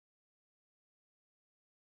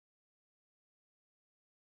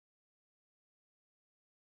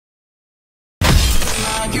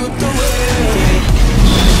rock you the way.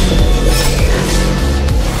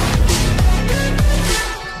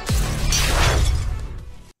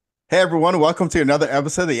 Hey everyone, welcome to another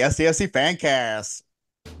episode of the SDFC Fancast.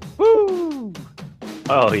 Woo!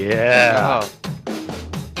 Oh yeah.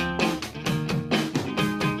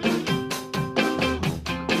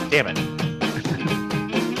 Damn it.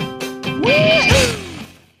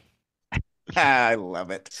 I love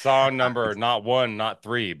it. Song number not 1, not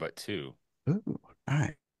 3, but 2. Ooh,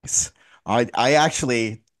 nice. I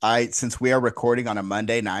since we are recording on a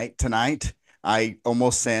Monday night tonight, I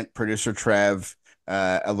almost sent producer Trev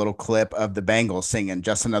a little clip of the Bengals singing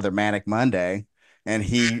 "Just Another Manic Monday," and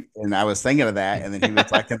I was thinking of that, and then he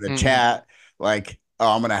was like in the chat, like,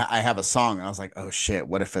 "Oh, I have a song," and I was like, "Oh shit,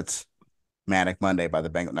 what if it's Manic Monday by the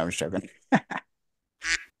Bengals?" No, I'm just joking. That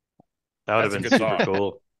would have That's a been good super song.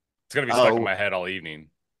 cool. It's going to be stuck in my head all evening.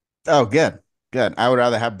 Oh, good. I would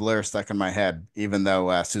rather have Blur stuck in my head, even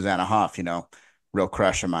though Susanna Hoff, real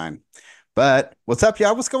crush of mine. But what's up,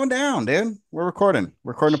 y'all? What's going down, dude? We're recording a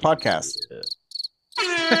podcast.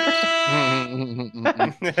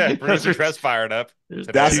 Producer Trev's fired up today.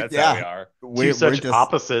 That's how we are. Two such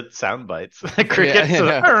opposite sound bites. Cricket has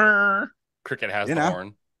the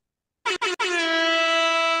horn.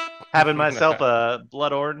 Having myself a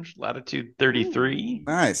blood orange, latitude 33.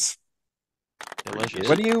 Nice. Delicious.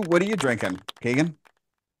 What are you drinking, Keegan?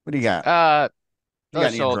 What do you got? You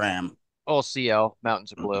got your dram. Old CL,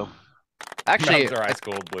 Mountains of Blue. Actually, Mountains are ice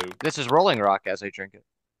cold blue. This is Rolling Rock as I drink it.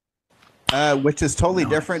 Which is totally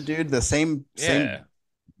different, dude. The same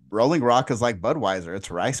Rolling Rock is like Budweiser. It's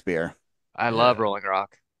rice beer. I love Rolling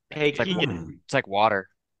Rock. Hey, it's like, Keegan. It's like water.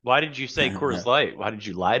 Why did you say Coors Light? Why did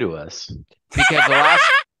you lie to us? Because the last...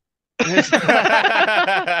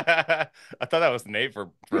 I thought that was Nate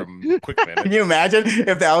from Quick Minute. Can you imagine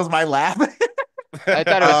if that was my laugh? I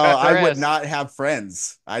thought it was I would not have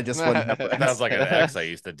friends. I just wouldn't have friends. That was like an ex I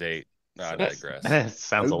used to date. No, I digress.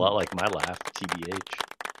 Sounds a lot like my laugh, TBH.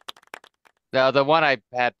 No, the one I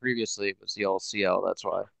had previously was the old CL. That's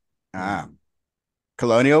why.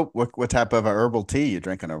 Colonial, what type of herbal tea you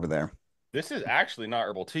drinking over there? This is actually not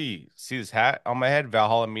herbal tea. See this hat on my head?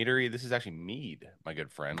 Valhalla Meadery. This is actually mead, my good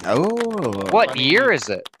friend. Oh. What year is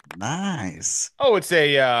it? Nice. Oh, it's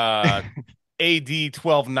a AD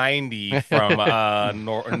 1290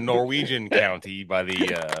 from Norwegian county by the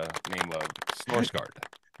name of Snorsgard.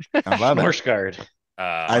 I love it. Snorsgard.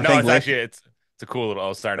 It's a cool little.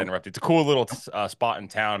 Oh, sorry to interrupt you. It's a cool little spot in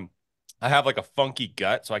town. I have like a funky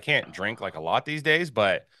gut, so I can't drink like a lot these days,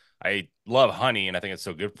 but I love honey, and I think it's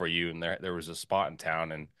so good for you. And there was a spot in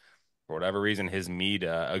town, and for whatever reason, his mead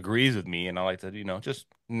agrees with me, and I like to, just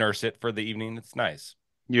nurse it for the evening. It's nice.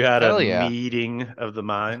 You had meeting of the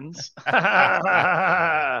minds?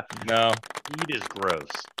 No. Mead is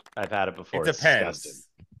gross. I've had it before. It depends.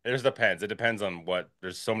 It depends on what.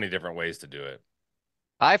 There's so many different ways to do it.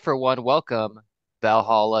 I, for one, welcome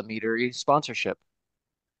Valhalla Meadery sponsorship.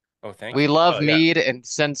 Oh, thank you. We love mead, and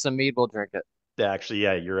send some mead. We'll drink it. Actually,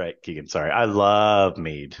 yeah, you're right, Keegan. Sorry. I love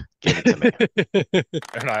mead. Give it to me.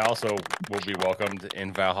 And I also will be welcomed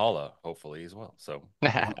in Valhalla, hopefully, as well. So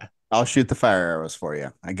I'll shoot the fire arrows for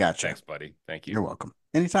you. I got you. Thanks, buddy. Thank you. You're welcome.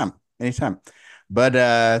 Anytime.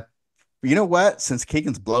 But you know what? Since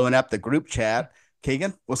Keegan's blowing up the group chat,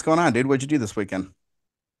 Keegan, what's going on, dude? What'd you do this weekend?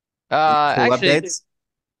 Cool Actually, updates?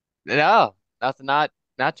 No, nothing. Not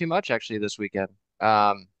too much actually this weekend.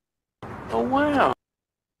 Oh wow.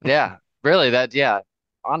 Yeah, really.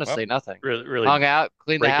 Honestly, nothing. Really hung out,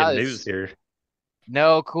 cleaned the house. News here.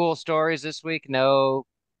 No cool stories this week. No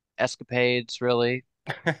escapades, really.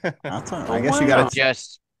 I guess you gotta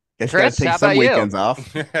just. Chris, take some weekends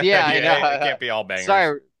off. Yeah, I know. It can't be all bangers. Sorry,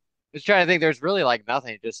 I was trying to think. There's really like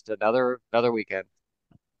nothing. Just another weekend.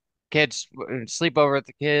 Kids sleep over at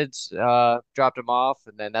the kids. Dropped them off,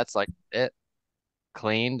 and then that's like it.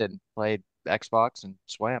 Cleaned and played Xbox and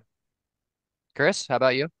swam. Chris, how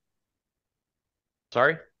about you?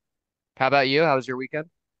 Sorry? How about you? How was your weekend?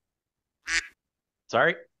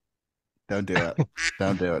 Sorry? Don't do it.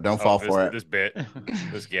 Don't do it. Don't fall for it. This bit.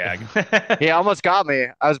 This gag. He almost got me.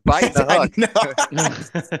 I was biting the hook.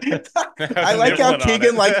 I like how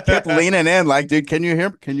Keegan kept leaning in. Like, dude, can you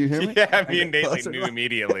hear me? Can you hear me? Yeah, me and Nate knew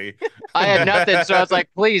immediately. I had nothing, so I was like,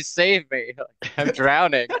 please save me. I'm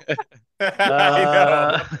drowning.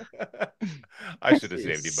 I know. I should have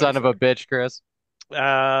saved you. Son of a bitch, Chris.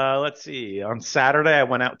 Let's see. On Saturday, I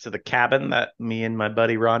went out to the cabin that me and my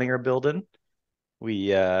buddy Ronnie are building.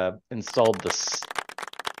 We installed this.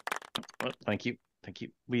 Oh, thank you.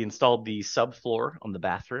 We installed the subfloor on the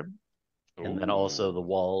bathroom, and then also the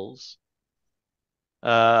walls.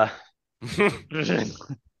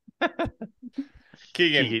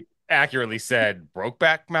 Keegan accurately said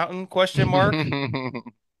Brokeback Mountain question mark.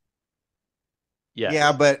 Yes.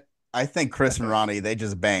 Yeah, but I think Chris and Ronnie, they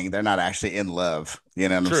just bang. They're not actually in love. You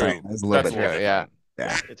know what I'm saying? True. It's a little That's bit a little True, different. yeah.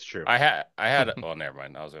 Yeah. It's true. I had well, never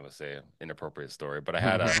mind. I was gonna say an inappropriate story, but I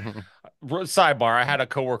had a sidebar. I had a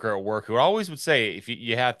coworker at work who always would say, if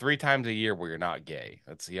you had 3 times a year where you're not gay,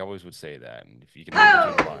 he always would say that. And if you can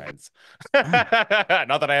read between the lines,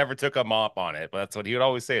 not that I ever took him up on it, but that's what he would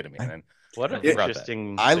always say to me. And then What an I forgot that.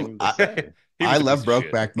 interesting I, thing to I, say. He was I a love piece of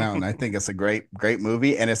shit. Brokeback Mountain. I think it's a great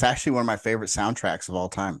movie, and it's actually one of my favorite soundtracks of all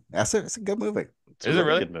time. That's it. It's a good movie. It's Is a it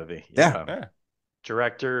really? good movie. Yeah. Yeah.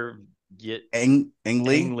 Director Ang Ang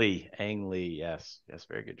Lee. Lee. Yes,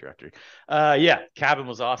 very good director. Yeah, cabin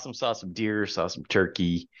was awesome. Saw some deer, saw some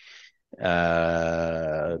turkey.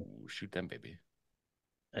 Ooh, shoot them, baby.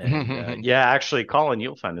 And yeah, actually, Colin,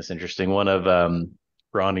 you'll find this interesting. One of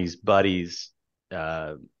Ronnie's buddies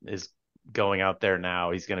is going out there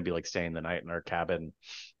now. He's going to be like staying the night in our cabin,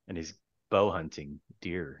 and he's bow hunting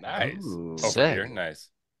deer. Nice. Ooh. Oh, for Sick. deer. Nice.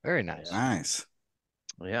 Very nice. Nice.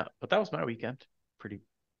 Yeah, but that was my weekend. Pretty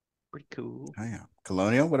cool. Oh yeah.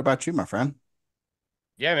 Colonial. What about you, my friend?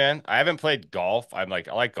 Yeah, man. I haven't played golf. I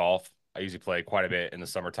like golf. I usually play quite a bit in the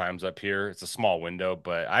summer times up here. It's a small window,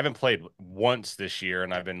 but I haven't played once this year.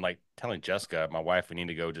 And I've been like telling Jessica, my wife, we need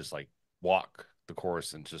to go just like walk the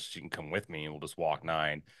course and just she can come with me and we'll just walk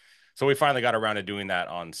 9. So we finally got around to doing that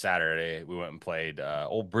on Saturday. We went and played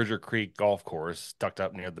Old Bridger Creek golf course tucked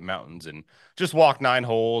up near the mountains and just walked 9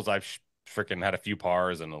 holes. I've freaking had a few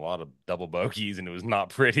pars and a lot of double bogeys and it was not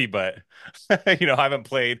pretty, but I haven't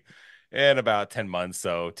played in about 10 months,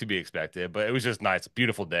 so to be expected. But it was just nice,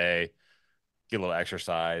 beautiful day, get a little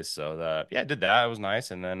exercise. So yeah, did that. It was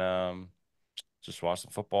nice, and then just watched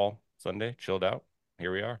some football Sunday, chilled out.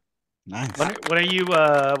 Here we are. Nice. When are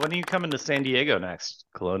you coming to San Diego next,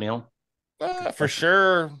 Colonial? For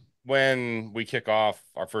sure when we kick off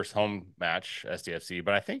our first home match, SDFC.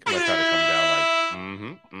 But I think I'm gonna try to come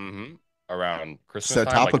down like around Christmas So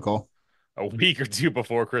time, topical. like a week or two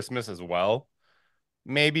before Christmas as well.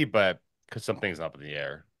 Maybe, but because something's up in the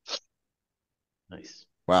air. Nice.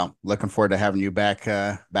 Well, looking forward to having you back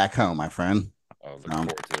home, my friend. I was looking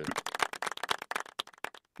forward to it.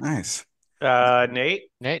 Nice. Nate,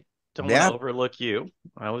 Nate, don't Yeah. want to overlook you.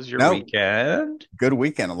 How was your No. weekend? Good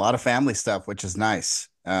weekend. A lot of family stuff, which is nice.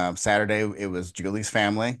 Saturday it was Julie's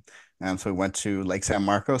family. So we went to Lake San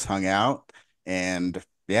Marcos, hung out, and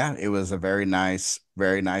yeah, it was a very nice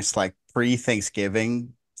like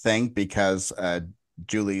pre-Thanksgiving thing because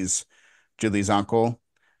Julie's uncle,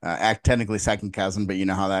 act technically second cousin, but you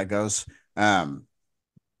know how that goes.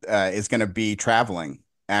 Is going to be traveling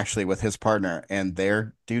actually with his partner, and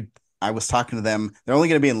I was talking to them. They're only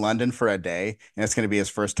going to be in London for a day, and it's going to be his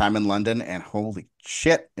first time in London. And holy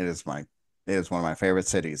shit, it is one of my favorite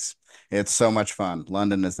cities. It's so much fun.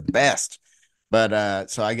 London is the best. But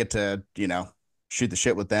so I get to shoot the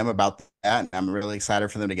shit with them about that, and I'm really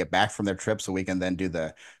excited for them to get back from their trip so we can then do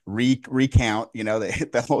the recount.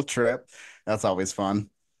 The whole trip. That's always fun.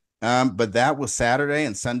 But that was Saturday,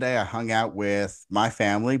 and Sunday I hung out with my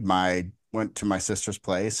family. Went to my sister's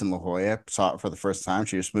place in La Jolla, saw it for the first time.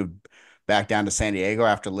 She just moved back down to San Diego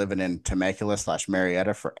after living in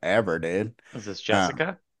Temecula/Marietta forever, dude. Is this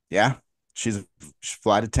Jessica? Yeah, she's a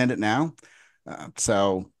flight attendant now.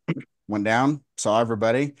 So went down, saw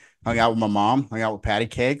everybody, hung out with my mom, hung out with Patty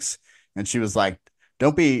Cakes, and she was like,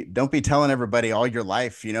 don't be telling everybody all your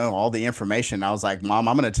life, all the information. I was like, Mom,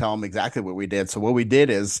 I'm going to tell them exactly what we did. So what we did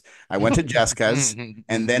is I went to Jessica's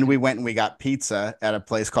and then we went and we got pizza at a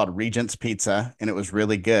place called Regent's Pizza, and it was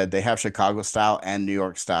really good. They have Chicago style and New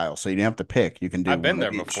York style. So you don't have to pick. You can do I've been one there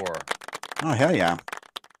of each. before. Oh, hell yeah.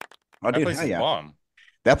 Oh, That dude, place hell is yeah. bomb.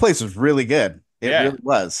 That place was really good. It Yeah. really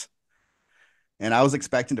was. And I was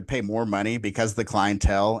expecting to pay more money because of the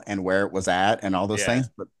clientele and where it was at and all those Yeah. things,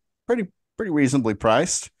 but pretty reasonably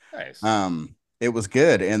priced. Nice. It was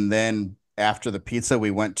good. And then after the pizza, we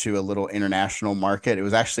went to a little international market. It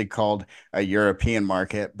was actually called a European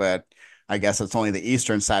market, but I guess it's only the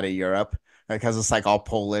eastern side of Europe because it's like all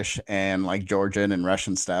Polish and like Georgian and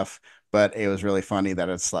Russian stuff. But it was really funny that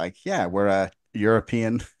it's like, yeah, we're a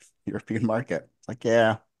European market. It's like,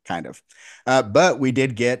 yeah, kind of. But we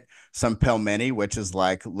did get some pelmeni, which is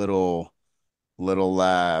like little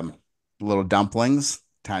dumplings,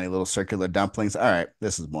 tiny little circular dumplings. All right,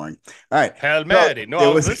 this is boring. All right, Palmeri. No, it I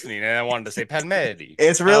was was- listening and I wanted to say Palmeri.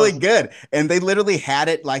 it's really good. And they literally had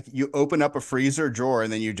it like you open up a freezer drawer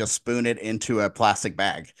and then you just spoon it into a plastic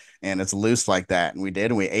bag and it's loose like that. And we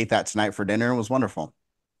did, and we ate that tonight for dinner. It was wonderful.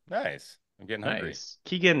 Nice. I'm getting hungry. Nice.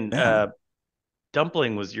 Keegan, Yeah.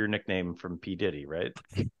 Dumpling was your nickname from P. Diddy, right?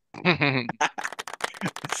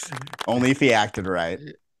 Only if he acted right.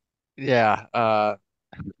 Yeah.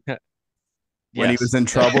 When he Yes. was in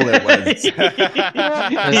trouble, it was.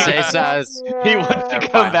 Let's say size. He wants to Never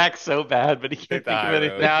come mind. back so bad, but he can't Take the think of high road.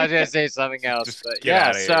 anything. No, I was gonna say something else, Just but get yeah.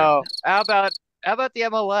 outta here. So how about the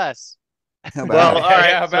MLS? How Well, about all right.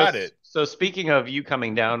 Yeah, how about so, it? So speaking of you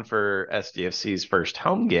coming down for SDFC's first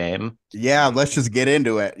home game, yeah, let's just get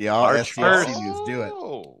into it, y'all. March SDFC 1st. news, do it.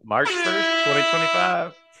 Oh, March 1st,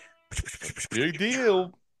 2025. big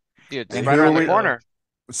deal. Dude, it's And right who around are the we- corner.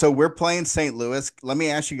 So we're playing St. Louis. Let me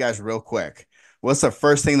ask you guys real quick. What's the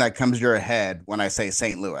first thing that comes to your head when I say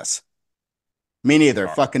St. Louis? Me neither.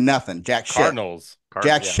 Car- Fucking nothing. Jack shit. Cardinals.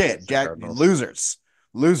 Jack Yeah, shit. it's the Jack Cardinals.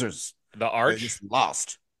 losers. The They Arch. just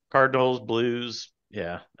lost. Cardinals, Blues.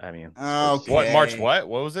 Yeah, I mean, sports Okay. What March? What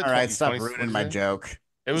was it? All right, 20, stop 20 ruining what my is it? joke.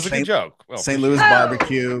 It was a Saint- good joke. Well, St. appreciate Louis it.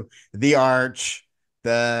 barbecue, the Arch,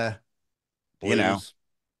 the Blues, you know.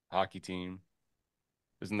 hockey team.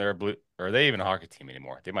 Isn't there a blue? Or are they even a hockey team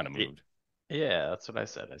anymore? They might have moved. Yeah, that's what I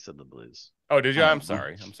said. I said the Blues. Oh, did you? I I'm don't know.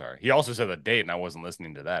 sorry. I'm sorry. He also said the date, and I wasn't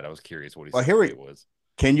listening to that. I was curious what he Well, said here the we- date was.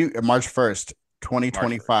 Can you March 1st,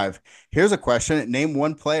 2025. Here's a question. Name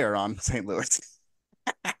one player on St. Louis.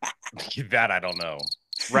 That I don't know.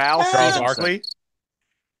 Ralph Charles Stevenson. Barkley.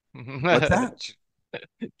 What's that?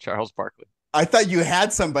 Charles Barkley. I thought you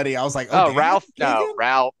had somebody. I was like, Oh, damn, Ralph. No, Keegan?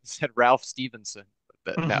 Ralph said Ralph Stevenson.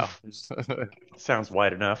 But no. Sounds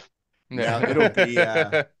wide enough. No, it'll be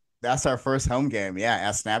that's our first home game. Yeah,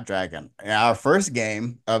 at Snapdragon. And our first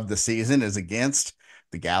game of the season is against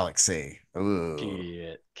the Galaxy. Ooh.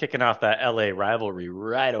 Yeah, kicking off that LA rivalry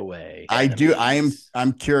right away.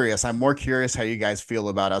 I'm curious. I'm more curious how you guys feel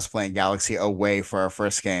about us playing Galaxy away for our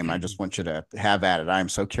first game. I just want you to have at it. I'm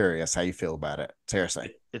so curious how you feel about it.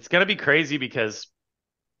 Seriously. It's gonna be crazy because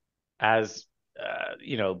as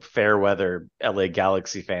fair weather LA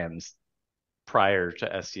Galaxy fans prior to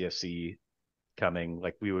SDFC coming,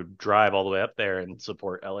 like we would drive all the way up there and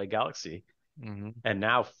support LA Galaxy. Mhm. And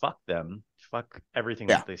now fuck them. Fuck everything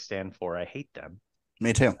Yeah. that they stand for. I hate them.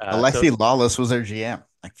 Me too. So- Alexi Lawless was their GM.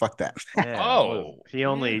 Like, fuck that. Yeah, Oh, well, he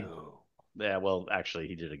only ew. yeah, well, actually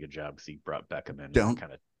he did a good job because he brought Beckham in Don't- and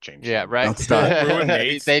kind of changed Yeah, it. right. Don't start. Don't ruin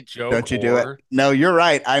Nate's They- joke. Don't you do or- it. No, you're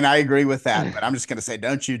right. And I agree with that. But I'm just going to say,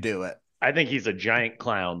 don't you do it. I think he's a giant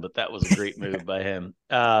clown, but that was a great move by him.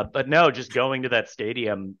 But no, just going to that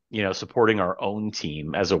stadium, supporting our own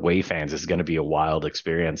team as away fans is going to be a wild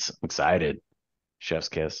experience. I'm excited. Chef's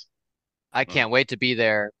kiss. I can't wait to be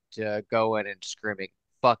there to go in and screaming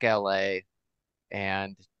 "fuck LA"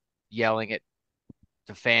 and yelling at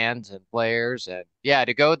the fans and players, and yeah,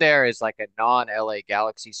 to go there as like a non-LA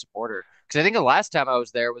Galaxy supporter. Because I think the last time I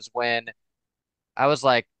was there was when I was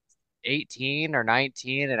like 18 or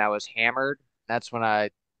 19, and I was hammered. That's when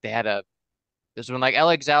this is when like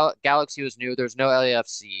LA Galaxy was new. There's no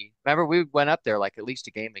LAFC. Remember, we went up there like at least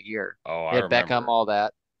a game a year. Oh, They I had Beckham, remember all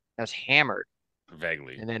that. I was hammered.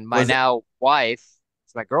 vaguely. And then my Was it- now wife,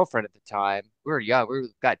 it's my girlfriend at the time. We were young. We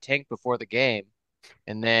got tanked before the game,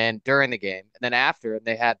 and then during the game, and then after. And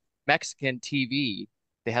they had Mexican TV.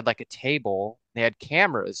 They had like a table. They had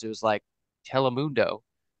cameras. It was like Telemundo.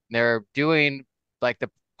 And they're doing like the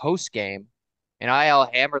post game, and I all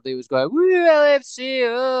hammeredly was going, "Woo, LFC!"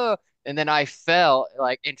 Oh. And then I fell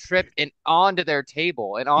like and tripped and onto their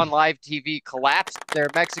table, and on live TV collapsed their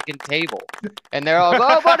Mexican table. And they're all,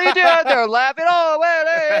 "Oh, what are you doing?" They're laughing. "Oh, well,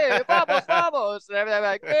 hey, vamos, vamos!" And everything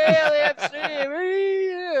like, LAFC,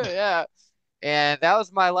 yeah. And that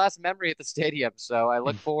was my last memory at the stadium. So I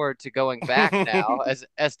look forward to going back now as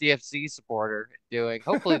SDFC supporter, doing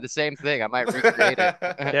hopefully the same thing. I might recreate it.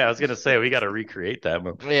 Yeah, I was gonna say we got to recreate that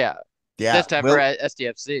one. Yeah, Yeah. this time we'll- for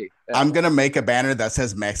SDFC. Yeah. I'm going to make a banner that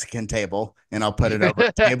says Mexican table and I'll put it over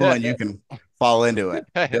a table and you can fall into it.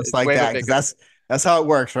 Just like Wave a that. 'Cause finger. that's how it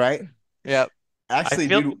works, right? Yep. Actually,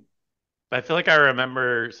 feel- dude, I feel like I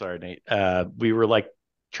remember. Sorry, Nate. We were like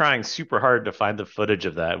trying super hard to find the footage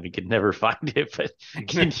of that. We could never find it. But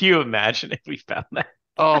can you imagine if we found that?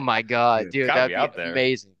 Oh my God, Dude, dude, gotta that'd be be out there.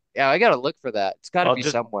 amazing. Yeah, I gotta look for that. It's gotta Well, be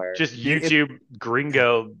just- somewhere. Just Dude, YouTube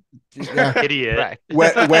gringo yeah. idiot. Right.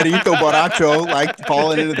 Huerito Borracho, like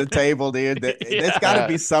falling into the table, dude. It's got to Yeah.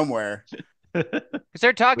 be somewhere. Because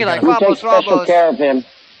they're talking We like, gotta- vamos, vamos. of him.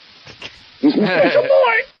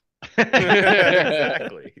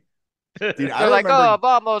 exactly. Dude, I They're like, remember. "Oh,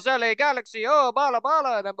 vamos, LA Galaxy, oh, bala,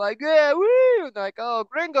 bala." And I'm like, "Yeah, woo." And they're like, "Oh,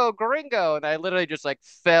 gringo, gringo." And I literally just like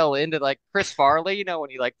fell into like Chris Farley, when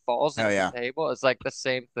he like falls Oh, into yeah. the table. It's like the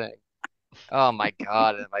same thing. Oh my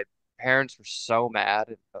God. And my parents were so mad.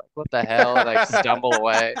 And they're like, "What the hell?" And I stumble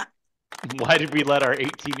away. Why did we let our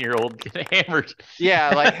 18-year-old get hammered?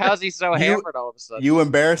 Yeah, like how's he so You- hammered all of a sudden? You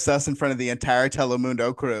embarrassed us in front of the entire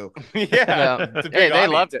Telemundo crew. Yeah, No. it's a Hey, big they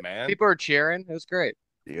audience, loved it. man. People were cheering. It was great.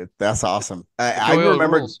 Dude, that's awesome. Joy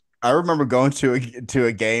rules. I remember going to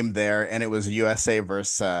a game there, and it was USA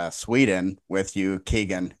versus Sweden with you,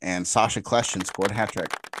 Keegan, and Sasha Kleshin scored a hat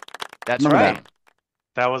trick. That's Remember right. that?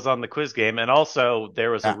 That was on the quiz game, and also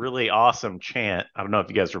there was Yeah. a really awesome chant. I don't know if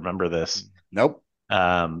you guys remember this. Nope.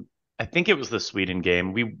 I think it was the Sweden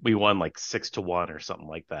game. We won like 6-1 or something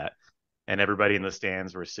like that, and everybody in the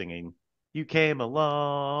stands were singing, "You came a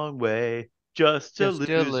long way just to Just to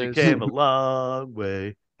lose. You lose." came a long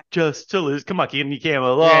way just to lose." Come on, Keegan, you came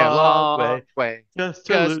a Yeah, long way long way. just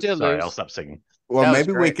to Just lose. to Sorry, lose. I'll stop singing. Well, That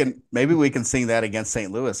was great. maybe we can sing that against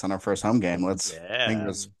St. Louis on our first home game. Let's Yeah.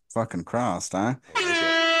 fingers fucking crossed, huh? We'll make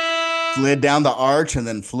it. Slid down the arch and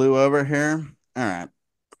then flew over here. All right.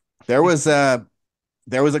 There was a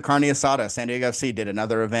carne asada. San Diego FC did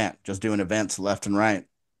another event, just doing events left and right.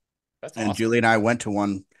 That's And awesome. Julie and I went to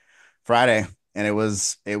one Friday, and it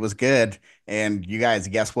was good. And you guys,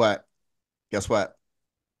 guess what? Guess what?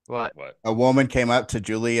 What? What? A woman came up to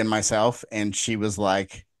Julie and myself, and she was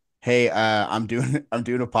like, "Hey, I'm doing a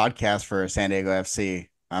podcast for San Diego FC.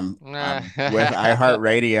 I'm with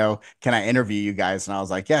iHeartRadio. Can I interview you guys?" And I was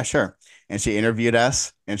like, "Yeah, sure." And she interviewed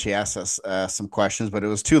us, and she asked us some questions, but it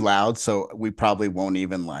was too loud, so we probably won't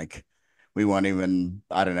even I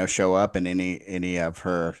don't know, show up in any of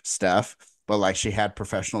her stuff. But like she had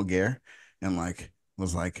professional gear, and like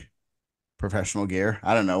was like professional gear.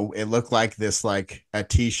 I don't know. It looked like this like a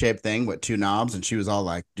T-shaped thing with two knobs, and she was all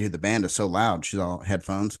like, "Dude, the band is so loud." She's all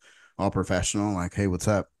headphones, all professional. Like, "Hey, what's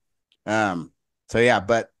up?" So yeah,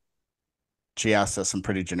 but she asked us some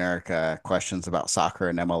pretty generic questions about soccer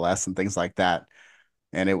and MLS and things like that,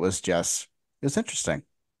 and it was interesting.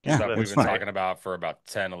 Yeah, Stuff it we've was been fun. talking about for about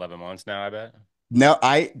 10, 11 months now, I bet. No,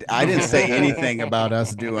 I didn't say anything about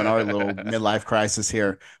us doing our little midlife crisis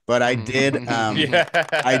here, but I did. Yeah.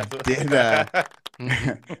 I did.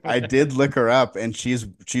 I did look her up, and she's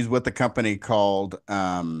with a company called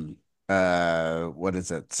what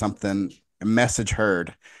is it? Something Message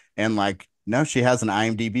Heard, and like no, she has an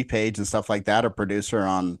IMDb page and stuff like that. A producer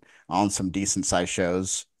on some decent sized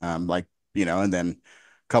shows, like and then a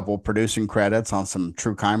couple producing credits on some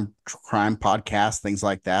true crime podcasts, things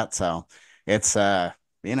like that. So it's SDFC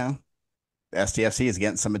is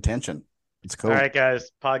getting some attention. It's cool. All right, guys,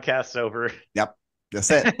 podcast's over. Yep, that's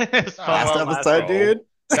it. It's fun Last while it episode, lasted. dude.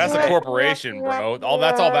 That's a corporation, bro.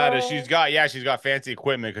 That's all that is. She's got fancy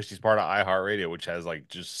equipment because she's part of iHeartRadio, which has like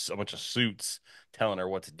just a bunch of suits telling her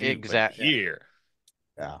what to do. Exactly. But here,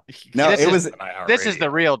 Yeah. No, This it is- was This is the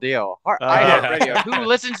real deal. Yeah. iHeartRadio. Who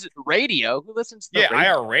listens to radio? Who listens to radio?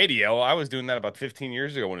 iHeartRadio. I was doing that about 15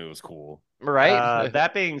 years ago when it was cool. Right?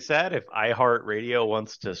 That being said, if iHeartRadio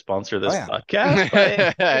wants to sponsor this yeah. podcast, by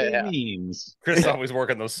any Yeah. means. Chris is always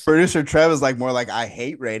working those. producer Trev is like more like I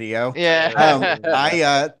hate radio.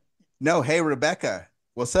 Yeah. No, hey Rebecca,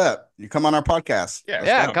 what's up? You come on our podcast. Yeah,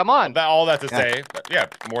 Yeah, come on. All that to Yeah. say, but yeah,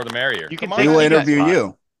 more the merrier. You can Come take We on. will Keegan's interview spot.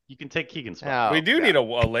 you. You can take Keegan's spot. Oh, We do need a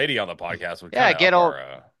lady on the podcast. Would Yeah, kinda get up old-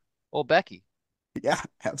 our, Old Becky. Yeah,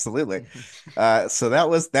 absolutely. So that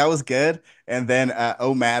was good. And then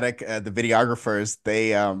Omatic, the videographers,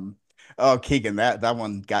 they oh Keegan, that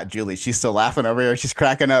one got Julie. She's still laughing over here. She's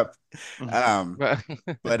cracking up.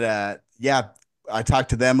 But yeah, I talked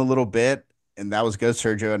to them a little bit, and that was good,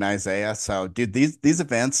 Sergio and Isaiah. So, dude, these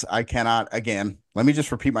events, I cannot, again, let me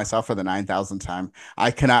just repeat myself for the 9,000th time.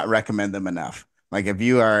 I cannot recommend them enough. Like if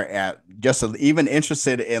you are even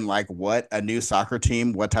interested in like what a new soccer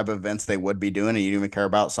team, what type of events they would be doing, and you don't even care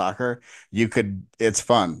about soccer, it's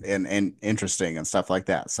fun and interesting and stuff like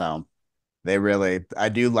that. So I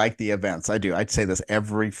do like the events. I do. I'd say this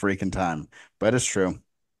every freaking time, but it's true.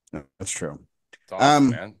 It's true. it's awesome,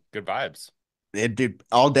 man. Good vibes. It did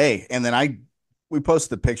all day. And then we posted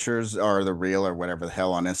the pictures or the reel or whatever the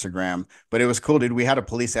hell on Instagram, but it was cool, dude. We had a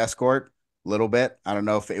police escort a little bit. I don't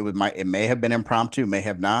know if it may have been impromptu, may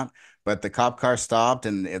have not, but the cop car stopped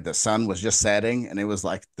and the sun was just setting and it was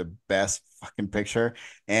like the best fucking picture.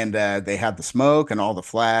 And they had the smoke and all the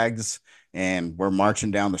flags and we're marching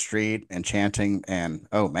down the street and chanting and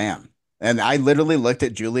oh man. And I literally looked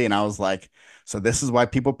at Julie and I was like, so this is why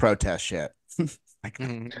people protest shit. Like,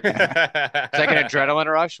 It's like an adrenaline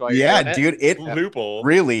rush while you're yeah, doing it. dude, it Loophole.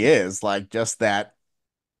 really is like just that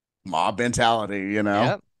mob mentality, you know?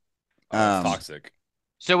 Yep. Oh, it's Um, toxic.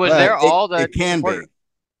 So was But there all the it can support-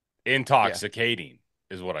 be. Intoxicating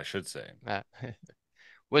is what I should say.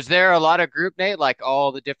 Was there a lot of group, Nate? Like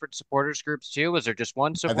all the different supporters groups too? Was there just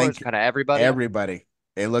one supporters? think Kind of everybody? Everybody.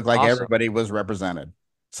 It looked like Awesome. everybody was represented.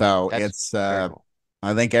 So That's it's very cool.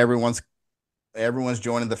 I think everyone's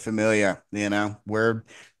joining the familia. I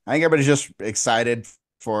think everybody's just excited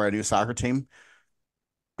for a new soccer team.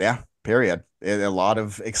 Yeah, period. A lot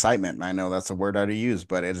of excitement. I know that's a word I to use,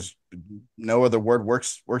 but it is no other word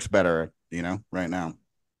works better, right now.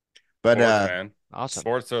 But Sports, man. Awesome.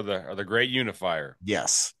 Sports are the great unifier.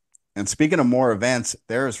 yes. And speaking of more events,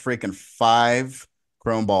 there is freaking 5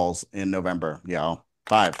 Chrome Balls in November, y'all.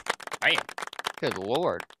 5. Damn. Good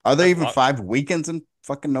Lord. Are there That's even lot- 5 weekends in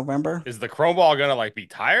fucking November? Is the Chrome Ball gonna like be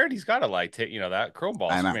tired? He's gotta like take that Chrome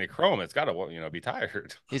Ball. I know. I mean, Chrome. It's gotta be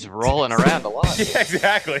tired. He's rolling around a lot. Yeah,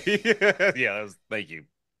 exactly. Yeah, thank you.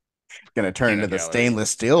 Gonna turn into the Gallery. stainless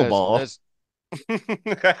steel ball.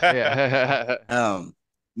 Yeah.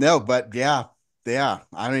 No, but yeah.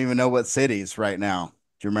 I don't even know what cities right now.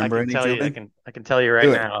 Do you remember any, Julian? I can tell you right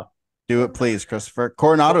Do it. now. Do it, please, Christopher.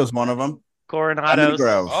 Coronado's one of them. Lemon Coronado's.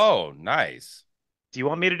 Grove. Oh, nice. Do you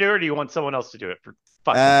want me to do it, or do you want someone else to do it? For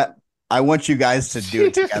fuck. I want you guys to do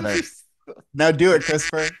it together. No, do it,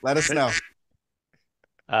 Christopher. Let us know.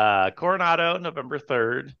 Coronado, November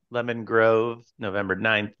 3rd. Lemon Grove, November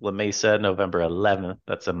 9th. La Mesa, November 11th.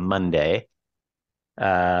 That's a Monday.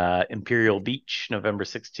 Imperial Beach, November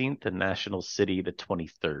 16th, and National City, the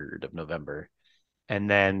 23rd of November. And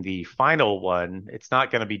then the final one, it's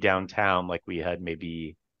not going to be downtown like we had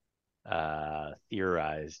maybe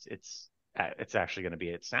theorized. It's actually going to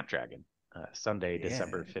be at Snapdragon, Sunday,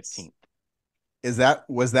 December 15th.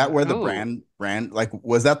 Was that where the Ooh. brand like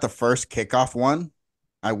was that the first kickoff one?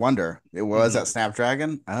 I wonder. It was at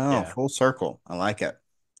Snapdragon. Oh, Yeah. full circle. I like it.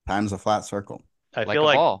 Time's a flat circle. I Like feel a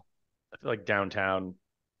like ball. downtown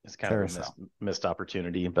is kind of a Carousel. missed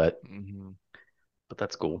opportunity, but Mhm.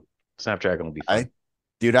 that's cool. Snapdragon will be fun.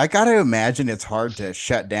 Dude, I gotta imagine it's hard to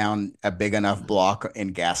shut down a big enough block in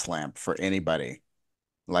gas lamp for anybody.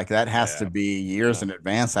 Like that has to be years in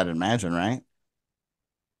advance, I'd imagine, right?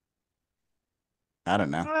 I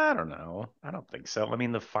don't know. I don't know. I don't think so. I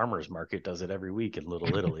mean, the farmers market does it every week in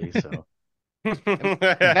Little Italy, so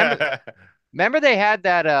Remember they had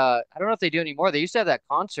that I don't know if they do anymore. They used to have that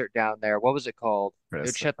concert down there. What was it called? They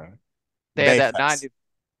would shut they had that Bayfest. 90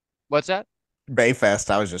 What's that?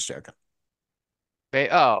 Bayfest. I was just joking.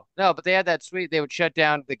 Oh, no, but they had that sweet they would shut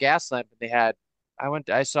down the gas lamp and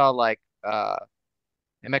I saw like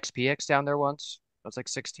MXPX down there once. I was like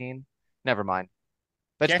 16. Never mind.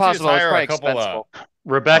 But it's Can't you just possible it's hire probably a couple expensive.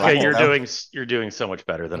 Rebecca, like it, though. you're doing so much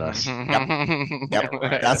better than us. Yep.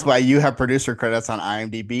 Right. That's why you have producer credits on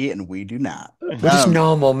IMDb and we do not. We're just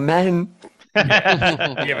normal men. You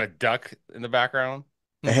have a duck in the background?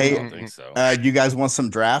 Hey, I don't think so. you guys want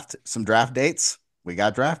some draft dates? We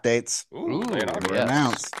got draft dates. Ooh, lay it on We're me. yes.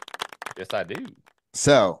 announced. Yes, I do.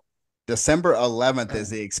 So December 11th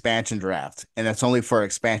is the expansion draft, and it's only for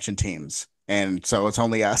expansion teams. And so it's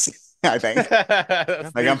only us, I think.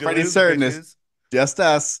 Like I'm pretty certain it's just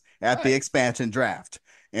us at the expansion draft.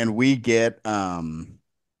 And we get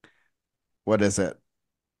what is it?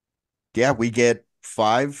 Yeah, we get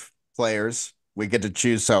 5 players. We get to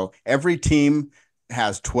choose. So every team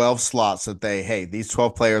has 12 slots that these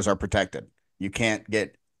 12 players are protected. You can't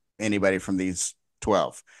get anybody from these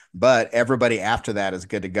 12. But everybody after that is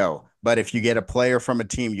good to go. But if you get a player from a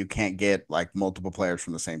team, you can't get like multiple players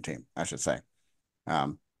from the same team, I should say.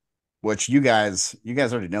 Which you guys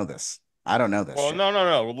already know this. I don't know this. Well, shit.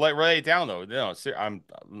 no. Lay it down though. No,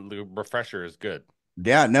 the refresher is good.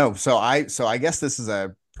 Yeah, no. So I guess this is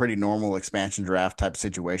a pretty normal expansion draft type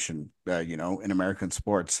situation, in American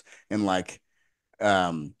sports. And like,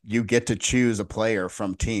 you get to choose a player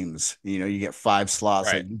from teams. You get 5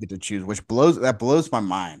 slots that you get to choose, which blows my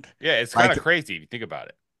mind. Yeah, it's kind of crazy if you think about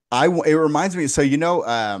it. It reminds me. So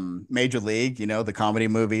Major League, the comedy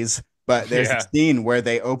movies. But there's a scene where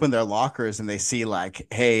they open their lockers and they see like,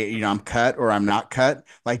 hey, I'm cut or I'm not cut.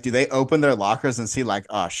 Like, do they open their lockers and see like,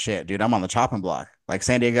 oh shit, dude, I'm on the chopping block. Like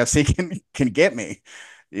San Diego F.C. can get me.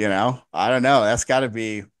 I don't know. That's got to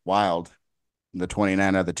be wild. The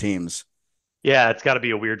 29 other teams. Yeah, it's got to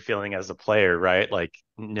be a weird feeling as a player, right? Like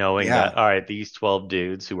knowing that, all right, these 12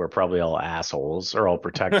 dudes who are probably all assholes are all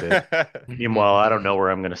protected. Meanwhile, I don't know where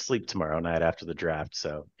I'm going to sleep tomorrow night after the draft.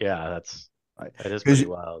 So yeah, that is pretty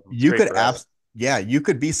wild. You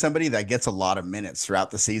could be somebody that gets a lot of minutes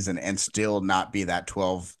throughout the season and still not be that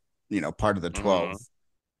 12, part of the 12,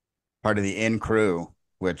 part of the in crew,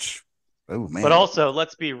 which, oh man. But also,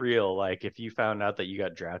 let's be real. Like if you found out that you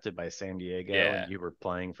got drafted by San Diego and you were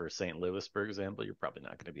playing for St. Louis, for example, you're probably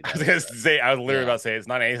not going to be that. I was literally about to say it's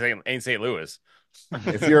not ain't St. Louis.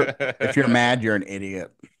 If you're mad, you're an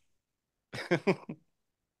idiot.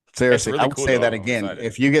 Seriously, really I would cool say though, that I'm again. excited.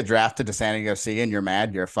 If you get drafted to San Diego F.C. and you're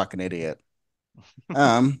mad, you're a fucking idiot.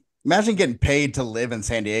 Imagine getting paid to live in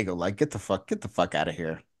San Diego. Like, get the fuck out of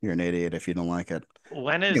here. You're an idiot if you don't like it.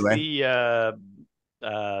 When is Anyway,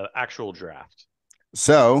 the actual draft?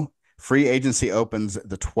 so free agency opens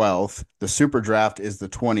the 12th. The super draft is the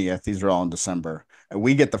 20th. These are all in December. And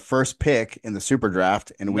we get the first pick in the super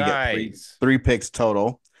draft, and we get Nice. three picks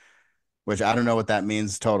total, which I don't know what that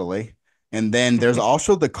means totally. And then there's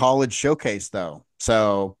also the college showcase, though.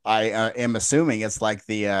 So I am assuming it's like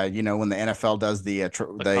the when the NFL does the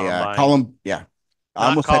combine. column. Yeah, I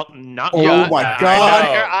almost said, not oh God. my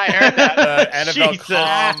God. I heard that. The NFL Jesus.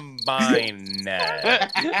 Combine.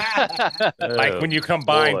 Like when you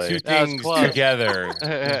combine boy. two That was things close. together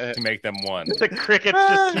to make them one. The crickets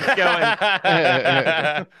just keep going.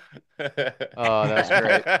 Oh, that's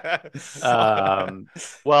great.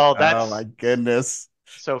 Well, that's Oh my goodness.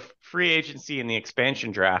 so free agency and the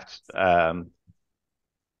expansion draft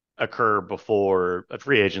occur before a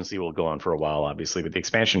free agency will go on for a while, obviously, but the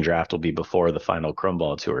expansion draft will be before the final Chrome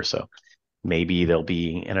Ball tour. So maybe there'll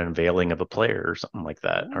be an unveiling of a player or something like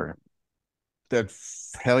that. Or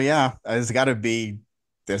Hell yeah. There's got to be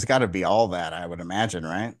all that, I would imagine,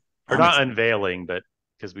 right? or not unveiling, but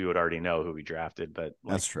because we would already know who we drafted, but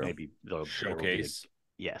like, that's true. Maybe they'll Showcase.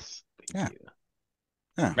 Yes. Yeah.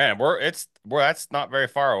 Man, that's not very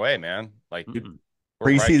far away, man. Like Mhm.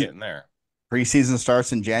 we're right Preseason- getting there. Preseason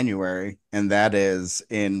starts in January, and that is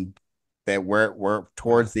in that we're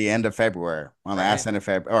towards the end of February, on the ass end of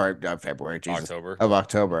February, or February, Jesus, of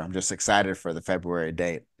October. I'm just excited for the February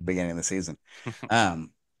date, the beginning of the season.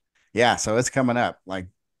 Yeah, so it's coming up like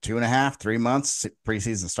 2.5, 3 months.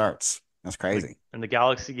 Preseason starts. That's crazy. And the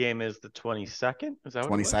Galaxy game is the 22nd. Is that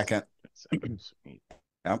what 22nd?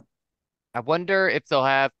 Yep. I wonder if they'll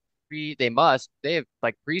have they have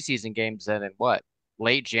like preseason games then in what?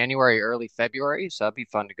 Late January, early February. So that'd be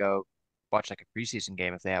fun to go watch like a preseason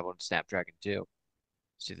game if they have one Snapdragon too.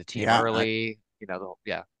 See the team early,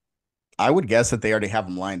 I would guess that they already have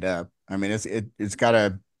them lined up. I mean, it's got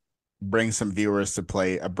to bring some viewers to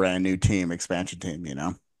play a brand new team, expansion team,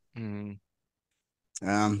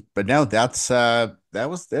 But no, there's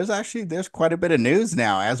quite a bit of news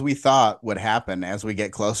now, as we thought would happen as we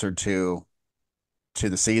get closer to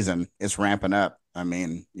the season. It's ramping up. I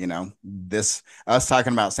mean, us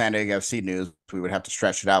talking about San Diego FC news, we would have to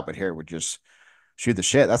stretch it out, but here we're just shoot the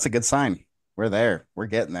shit. That's a good sign. We're there. We're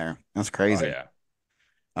getting there. That's crazy. Oh, yeah.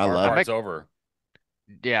 I love it. It's over.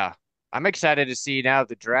 Yeah. I'm excited to see now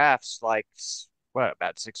the draft's like,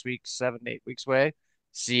 about 6 weeks, 7, 8 weeks away.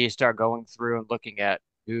 Start going through and looking at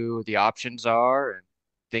who the options are and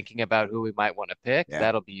thinking about who we might want to pick. Yeah.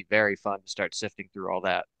 That'll be very fun to start sifting through all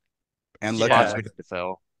that. And look at at to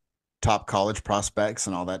fill. top college prospects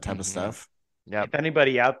and all that type of stuff. Yeah. If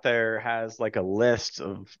anybody out there has like a list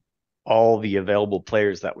of all the available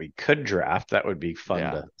players that we could draft, that would be fun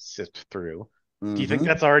to sift through. Do you think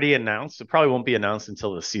that's already announced? It probably won't be announced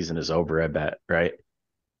until the season is over, I bet, right?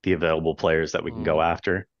 The available players that we can go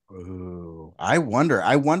after. Ooh, I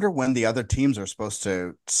wonder when the other teams are supposed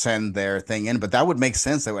to send their thing in, but that would make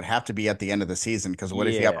sense. That would have to be at the end of the season, because what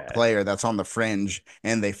if you have a player that's on the fringe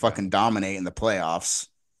and they fucking dominate in the playoffs?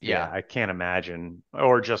 Yeah, I can't imagine.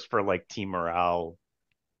 Or just for like team morale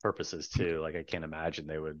purposes too. Like I can't imagine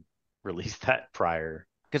they would release that prior.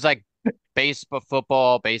 Because like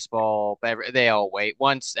baseball, they all wait.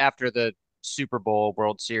 Once after the Super Bowl,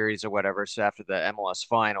 World Series, or whatever, so after the MLS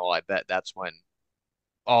final, I bet that's when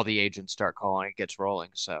all the agents start calling, it gets rolling.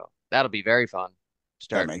 So that'll be very fun.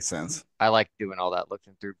 That makes sense. I like doing all that,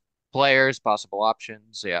 looking through players, possible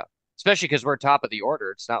options. Yeah. Especially because we're top of the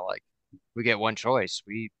order. It's not like we get one choice.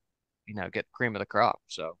 We, get cream of the crop.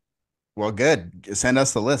 So, well, good. Send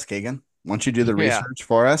us the list, Keegan. Once you do the research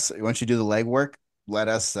for us, once you do the legwork, let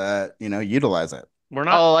us, utilize it. We're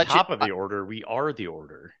not top of the order. We are the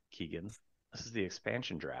order, Keegan. This is the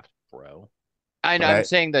expansion draft, bro. I know. I'm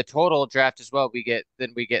saying the total draft as well. We get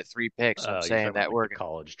 3 picks. I'm saying that we're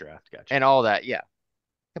college draft, gotcha, and all that. Yeah,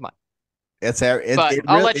 come on. But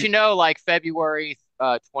I'll let you know, like February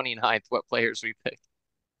 29th, what players we picked.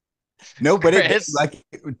 No, but it's like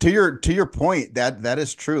to your point, that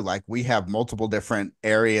is true. Like we have multiple different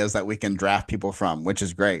areas that we can draft people from, which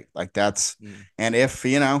is great. Like that's and if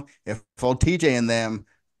old TJ and them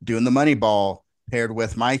doing the money ball paired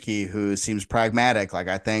with Mikey, who seems pragmatic, like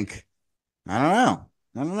I don't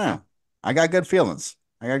know. I got good feelings.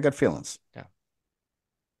 Yeah.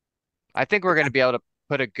 I think we're going to be able to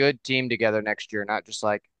put a good team together next year, not just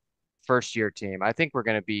like first year team. I think we're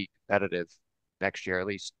going to be competitive next year, at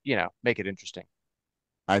least, make it interesting.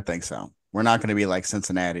 I think so. We're not going to be like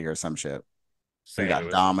Cincinnati or some shit. We St. got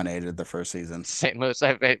Louis. dominated the first season. St. Louis.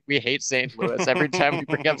 We hate St. Louis every time we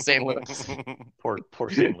bring up St. Louis. Poor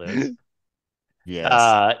St. Louis.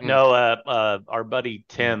 Yes. No, our buddy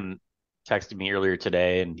Tim texted me earlier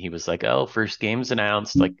today, and he was like, "Oh, first game's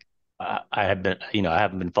announced." Like, I have been, I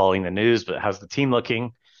haven't been following the news, but how's the team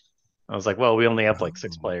looking? I was like, "Well, we only have like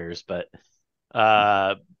 6 players, but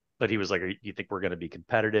he was like, you think we're going to be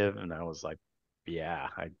competitive?" And I was like, "Yeah,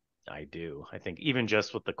 I do. I think even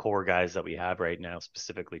just with the core guys that we have right now,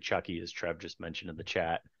 specifically Chucky, as Trev just mentioned in the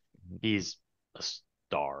chat, he's a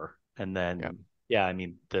star. And then, yeah, I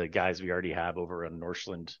mean, the guys we already have over on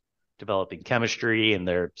Northland developing chemistry and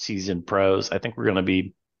they're seasoned pros. I think we're gonna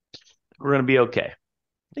be okay.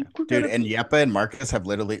 I think we're Dude, gonna and Yepa and Marcus have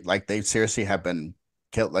literally they seriously have been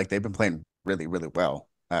killed. Like they've been playing really, really well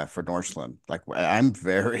for Northland. Like I'm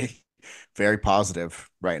very, very positive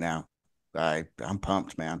right now. I'm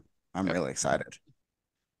pumped, man. I'm really excited.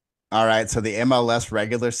 All right, so the MLS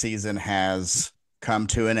regular season has come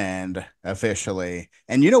to an end officially.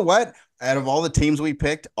 And you know what? Out of all the teams we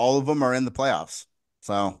picked, all of them are in the playoffs.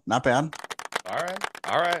 So not bad. All right.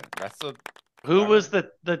 Who was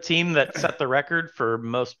the team that set the record for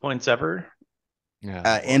most points ever?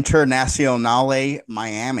 Internazionale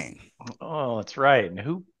Miami. Oh, that's right. And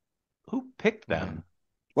who picked them?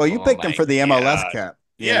 Well, you picked them for the MLS Cup.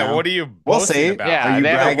 Yeah, what are you We'll boasting see. about? Yeah, Are you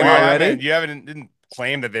bragging Well, already? You didn't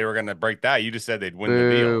claim that they were going to break that. You just said they'd win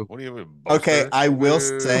the deal. What are you? Okay, Boaster? I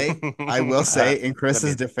will say, in Chris's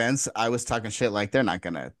mean- defense, I was talking shit like they're not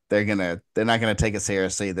gonna take it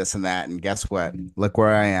seriously, this and that. And guess what? Look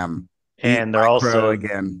where I am. And they're Eat my also crow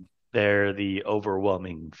again. They're the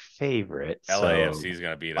overwhelming favorite. LAFC is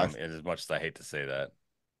going to beat them. As much as I hate to say that.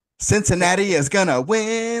 Cincinnati is gonna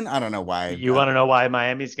win. I don't know why. You want to know why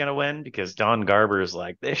Miami's going to win? Because Don Garber's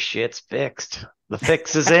like, this shit's fixed. The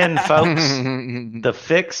fix is in, folks. The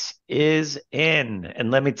fix is in.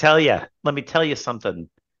 And let me tell you something.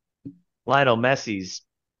 Lionel Messi's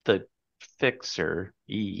the fixer.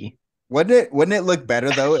 Wouldn't it look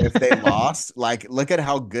better though if they lost? Like, look at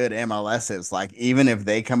how good MLS is. Like, even if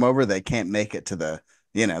they come over, they can't make it to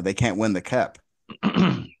they can't win the cup.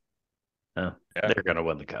 They're going to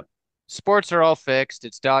win the cup. Sports are all fixed.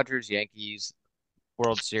 It's Dodgers, Yankees,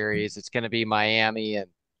 World Series. It's going to be Miami and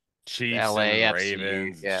Chiefs LAFC. and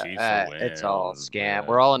Ravens. Yeah, Chiefs will win. it's all scam. Yeah.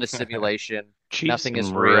 We're all in a simulation. Chiefs Nothing is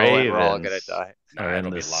and real, and we're all Ravens going to die. are in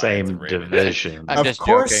it'll the be Lions same and Ravens. division. I'm just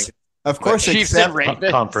joking. Of course, Chiefs except and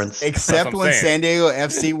Ravens. Conference. Except when saying. San Diego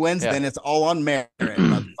FC wins, Yeah. then it's all on merit,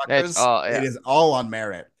 motherfuckers. It is all on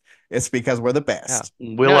merit. It's because we're the best.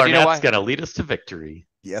 Will Arnett's going to lead us to victory.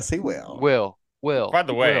 Yes, he will. Will. By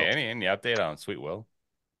the way, any update on Sweet Will?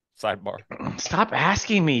 Sidebar. Stop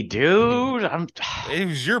asking me, dude. It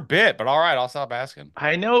was your bit, but all right, I'll stop asking.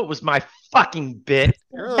 I know it was my fucking bit.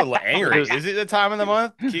 You're a little angry. Is it the time of the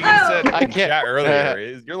month? Keegan said in chat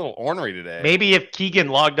earlier. You're a little ornery today. Maybe if Keegan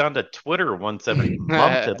logged on to Twitter once every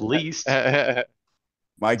month at least.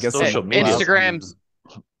 My guess social media. Instagram's.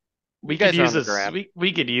 We could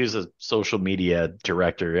use a social media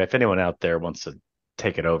director. If anyone out there wants to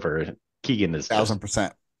take it over, Keegan is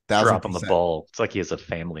 1,000%. dropping the ball. It's like he has a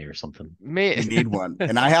family or something. You need one,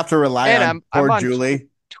 and I have to rely on poor Julie.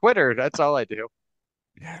 Twitter. That's all I do.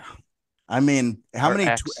 Yeah, I mean, how many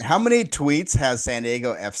tweets has San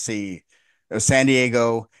Diego FC or San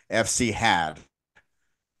Diego FC had?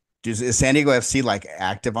 Is San Diego FC like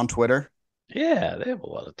active on Twitter? Yeah, they have a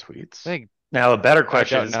lot of tweets. Now, a better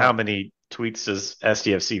question is how many tweets does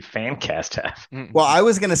SDFC Fancast have? Well, I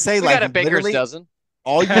was gonna say we got a baker's dozen.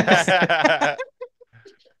 All you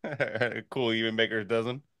cool, even baker's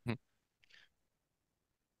dozen.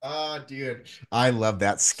 Oh, dude, I love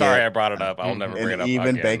that skit. Sorry, I brought it up. I'll never bring it up.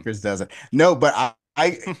 Even again. Baker's doesn't. No, but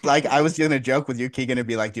I was gonna joke with you, Keegan, and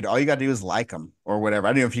be like, dude, all you gotta do is like them or whatever.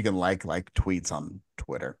 I don't know if you can like tweets on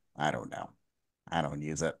Twitter. I don't know. I don't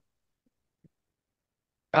use it.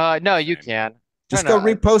 No, you can. Just go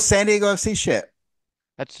repost San Diego FC shit.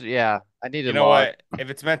 I need to. You know what? If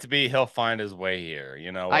it's meant to be, he'll find his way here.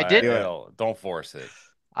 You know, I did. Don't force it.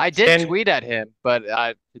 I did tweet at him, but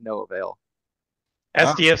to no avail.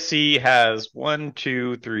 SDFC has 1,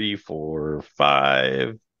 2, 3, 4,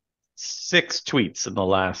 5, 6 tweets in the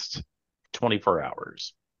last 24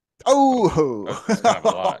 hours. Oh, that's kind of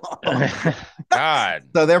a lot. God.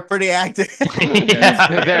 So they're pretty active. Yeah.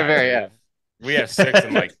 They're very active. We have 6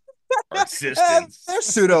 in like our existence. They're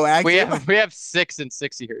pseudo active. We have 6 in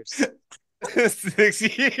 6 years. 6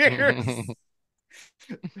 years.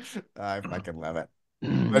 I fucking love it.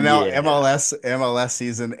 But now MLS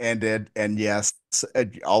season ended, and yes,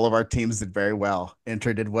 all of our teams did very well.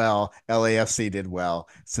 Inter did well, LAFC did well,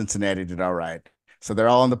 Cincinnati did all right. So they're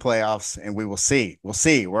all in the playoffs, and we will see. We'll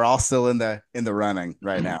see. We're all still in the running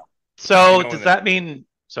right now. So does that mean?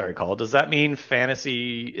 Sorry, Cole. Does that mean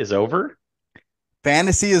fantasy is over?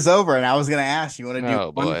 Fantasy is over, and I was going to ask you want to do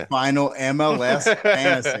Oh, one boy. final MLS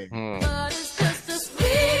fantasy.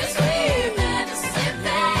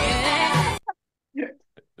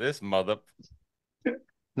 This mother.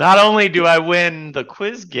 Not only do I win the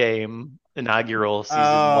quiz game inaugural season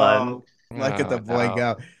one, Look at the boy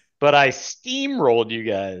go. but I steamrolled you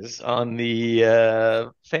guys on the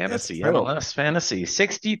fantasy, That's true. MLS fantasy.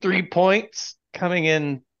 63 points. Coming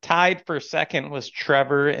in tied for second was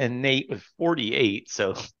Trevor and Nate with 48.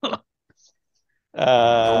 So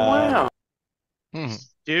wow.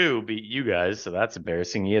 Stu beat you guys, so that's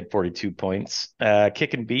embarrassing. He had 42 points.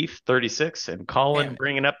 Kicking Beef, 36, and Colin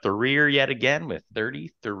bringing up the rear yet again with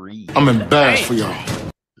 33. I'm embarrassed for y'all.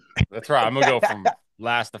 That's right. I'm gonna go from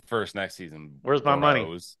last to first next season. Where's my money?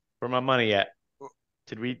 Bros. Where my money at?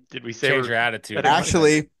 Did we say Change your attitude?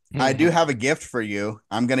 Actually, I do have a gift for you.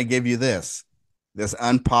 I'm going to give you this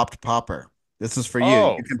unpopped popper. This is for you.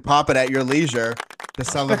 Oh. You can pop it at your leisure to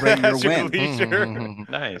celebrate your win. leisure.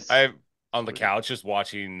 Nice. I'm on the couch just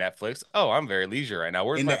watching Netflix. Oh, I'm very leisure right now.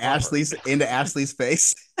 Where's my popper? Ashley's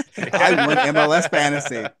face. I won MLS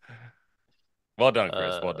fantasy. Well done,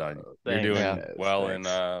 Chris. Well done. You're Thanks. doing Yeah. well Thanks.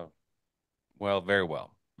 very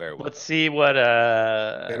well. Very well. Let's see what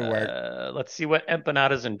empanadas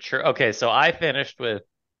and churros. Okay, so I finished with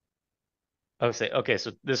okay,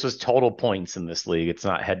 so this was total points in this league. It's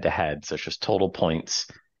not head to head, so it's just total points.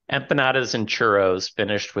 Empanadas and churros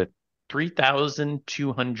finished with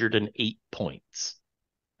 3,208 points.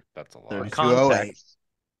 That's a lot. For context,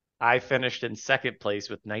 I finished in second place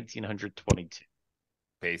with 1,922.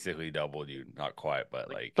 Basically doubled you, not quite, but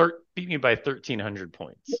beat me by 1,300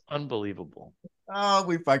 points. Unbelievable. Oh,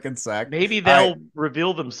 we fucking suck. Maybe they'll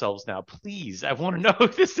reveal themselves now. Please, I want to know who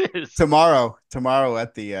this is. Tomorrow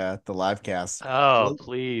at the live cast. Oh,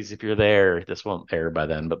 please, if you're there, this won't air by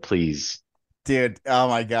then, but please. Dude, oh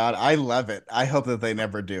my God, I love it. I hope that they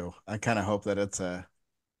never do. I kind of hope that it's a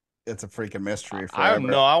freaking mystery forever. I don't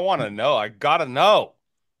know. I want to know. I gotta know.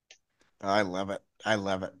 I love it. I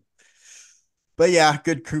love it. But yeah,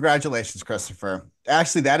 good. Congratulations, Christopher.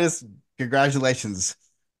 Actually, that is congratulations.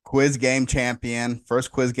 Quiz game champion,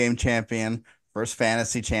 first quiz game champion, first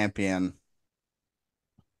fantasy champion.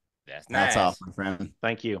 That's nice. That's all, my friend.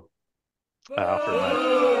 Thank you. My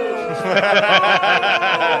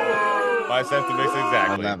sentiments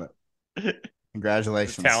exactly. I love it.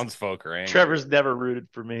 Congratulations. Townsfolk are angry. Trevor's never rooted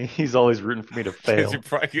for me. He's always rooting for me to fail.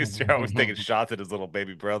 He's always taking shots at his little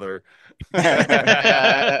baby brother.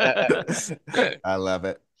 I love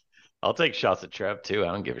it. I'll take shots at Trev too.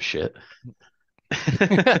 I don't give a shit.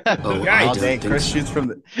 All day, Chris shoots from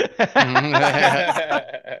the.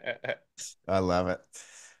 I love it.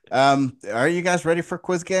 Are you guys ready for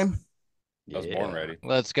quiz game? I was born ready.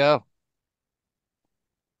 Let's go.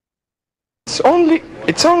 It's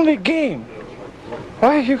only a game.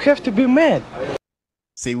 Why you have to be mad?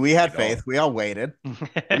 See, we had faith. We all waited.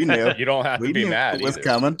 We knew. You don't have to be mad. It was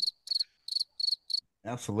coming.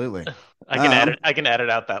 Absolutely. I can edit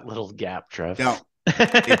out that little gap, Trev. Don't.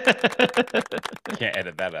 Can't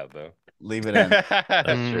edit that out though. Leave it in.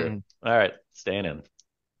 That's true. All right, staying in.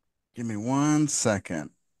 Give me 1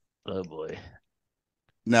 second. Oh boy.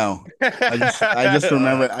 No, I just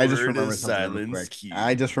remember. I just remember something real quick. Key.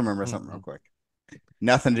 I just remember something real quick.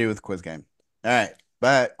 Nothing to do with quiz game. All right,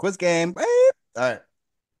 but quiz game. All right.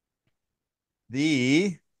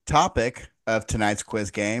 The topic of tonight's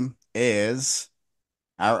quiz game is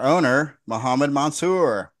our owner, Mohamed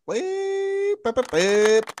Mansour.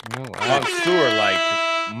 Mansour,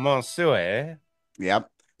 like Monsieur, eh? Yep.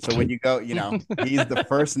 So when you go, he's the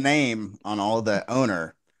first name on all the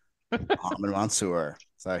owner, Mohamed Mansour.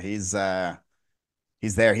 So he's there.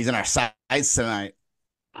 He's in our sights tonight.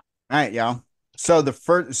 All right, y'all. So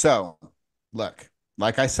look,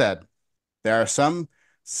 like I said, there are some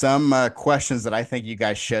questions that I think you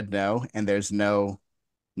guys should know, and there's no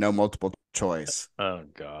multiple choice. Oh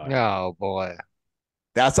God. Oh boy.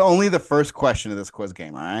 That's only the first question of this quiz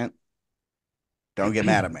game. All right. Don't get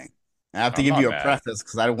mad at me. I have to give you a preface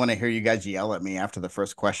because I don't want to hear you guys yell at me after the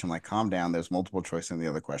first question. Like, calm down. There's multiple choice in the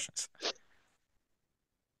other questions.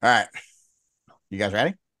 All right. You guys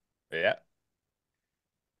ready? Yeah.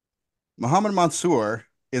 Mohamed Mansour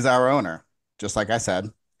is our owner, just like I said.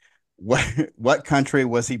 What country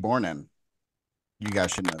was he born in? You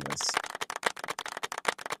guys should know this.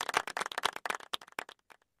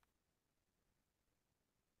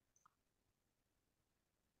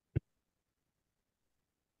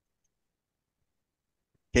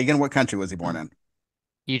 Keegan, what country was he born in?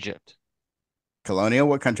 Egypt. Colonial,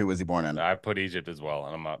 what country was he born in? I put Egypt as well,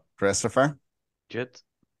 and I'm up. Christopher? Jits.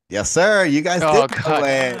 Yes, sir. You guys Oh, did God. know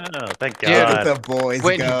it. Oh, thank Dude, Look God. at the boys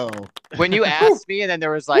When- go. When you asked me, and then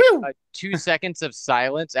there was like Woo! 2 seconds of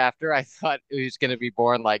silence after, I thought he was going to be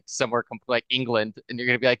born like somewhere like England, and you're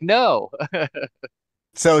going to be like, no.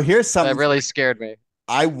 So here's That something really scared me.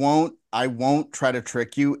 I won't try to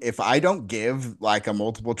trick you. If I don't give like a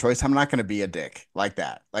multiple choice, I'm not going to be a dick like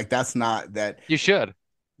that. Like that's not that. You should.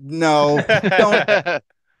 No, don't.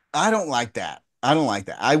 I don't like that. I don't like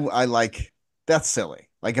that. I like that's silly.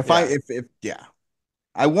 Like if I Yeah. if yeah,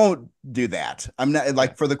 I won't do that. I'm not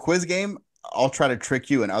like for the quiz game. I'll try to trick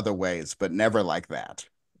you in other ways, but never like that.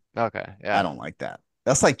 Okay. I Yeah. don't like that.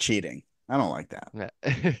 That's like cheating. I don't like that. Yeah.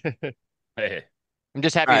 Hey, I'm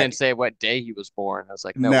just happy All you right. didn't say what day he was born. I was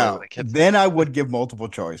like, no, No, way, kids. then I would give multiple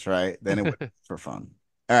choice, right? Then it would be for fun.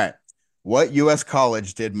 All right. What U.S.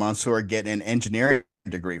 college did Mansour get an engineering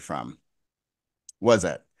degree from? Was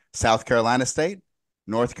it South Carolina State,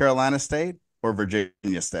 North Carolina State, or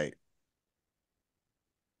Virginia State?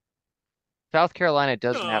 South Carolina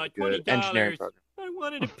doesn't have a Oh, good engineering $20. I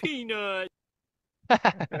wanted a peanut.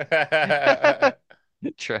 program.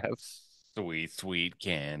 Trev. sweet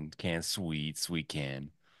can, sweet can.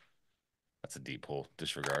 That's a deep hole.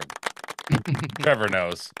 Disregard. Trevor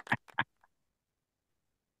knows.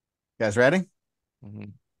 You guys ready?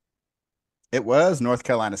 Mhm. It was North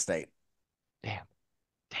Carolina State. Damn.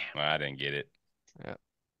 I didn't get it.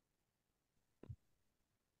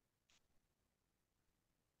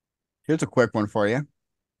 Here's a quick one for you.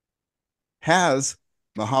 Has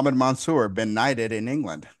Mohammed Mansour been knighted in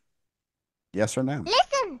England? Yes or no?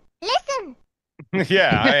 Listen, listen,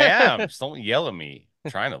 Yeah, I am. Just don't yell at me.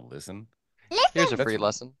 I'm trying to listen. Here's a That's free fine.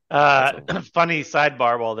 lesson. Funny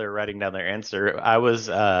sidebar while they're writing down their answer. I was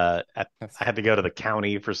I had to go to the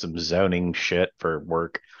county for some zoning shit for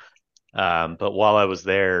work. But while I was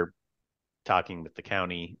there talking with the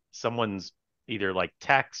county, someone's either like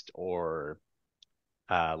text or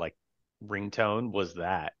like ringtone was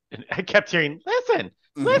that. And I kept hearing, listen,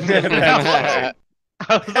 listen. And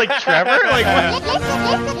I was like, Trevor? Like, what?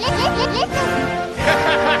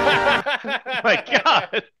 Oh my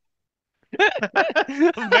God.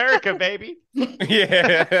 America, baby.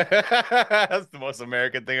 Yeah. That's the most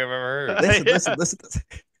American thing I've ever heard. Listen.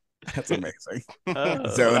 That's amazing.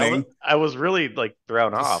 Zoning. I was really like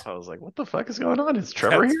thrown off. I was like, what the fuck is going on? Is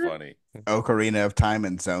Trevor That's here? funny. Ocarina of Time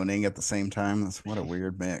and zoning at the same time. That's what a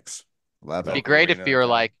weird mix. Love It'd be it. great if you were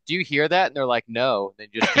like, do you hear that? And they're like, no. Then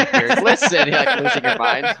you just keep hearing, listen, you're like losing your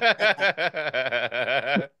mind.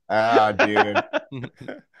 Ah, dude.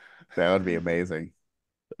 That would be amazing.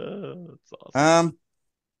 That's awesome.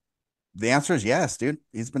 The answer is yes, dude.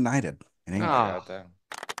 He's been knighted in England. Oh.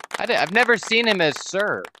 I've never seen him as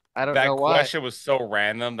Sir. I don't That know why. question was so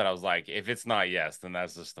random that I was like, if it's not yes, then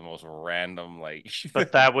that's just the most random. Like,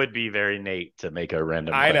 But that would be very Nate to make a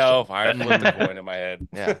random I know. If question. I flipped the coin in my head.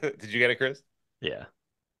 Yeah. Did you get it, Chris? Yeah.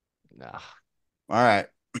 No. All right.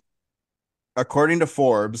 According to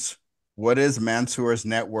Forbes, what is Mansour's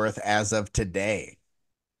net worth as of today?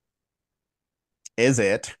 Is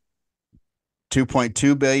it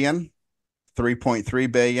 2.2 billion,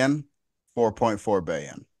 3.3 billion, 4.4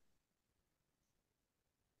 billion?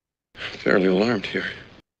 Fairly alarmed here.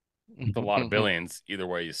 It's a lot of billions. Either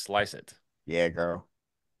way you slice it. Yeah, girl.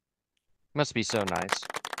 Must be so nice.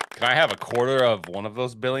 Can I have a quarter of one of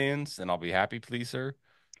those billions and I'll be happy, please, sir?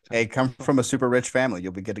 Hey, come from a super rich family.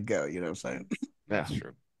 You'll be good to go. You know what I'm saying? That's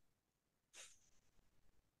true.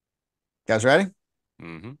 Guys ready?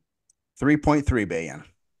 Mm-hmm. 3.3 billion.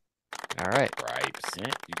 All right. Gripes. You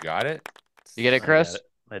got it? You get it, Chris?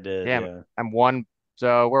 I did. Damn. Yeah. I'm one.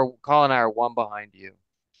 So Colin and I are one behind you.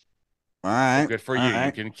 All right. Good for All you. right.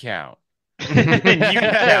 You can count. You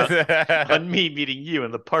count on me meeting you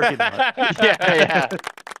in the parking lot. Yeah.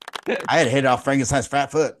 I had hit off Frankenstein's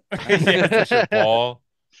fat foot. Yeah, that's your ball.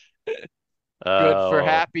 Good for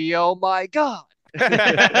happy. Oh my God.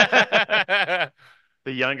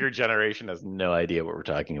 The younger generation has no idea what we're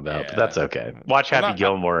talking about, but Yeah. that's okay. Watch I'm Happy not-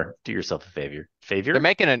 Gilmore. Do yourself a favor. Favor? They're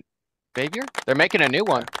making a Savior? They're making a new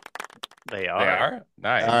one. They They are. are?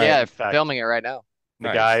 Nice. All right. Yeah, In fact, filming it right now. The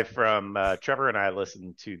Nice. guy from Trevor and I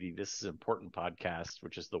listened to the This Is Important podcast,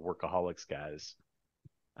 which is the Workaholics guys.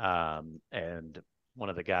 And one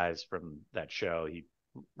of the guys from that show, he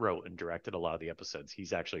wrote and directed a lot of the episodes.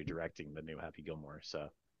 He's actually directing the new Happy Gilmore, so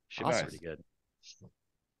should be Awesome. pretty good.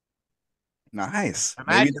 Nice.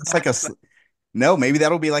 Imagine Maybe that's like no, maybe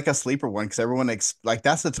that'll be like a sleeper one because everyone like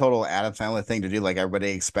that's the total Adam Sandler thing to do. Like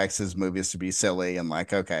everybody expects his movies to be silly and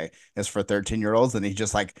like, okay, it's for 13-year-olds, and he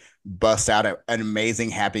just like busts out an amazing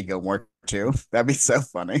Happy Gilmore too. That'd be so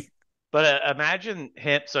funny. But imagine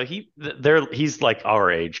him. So he's like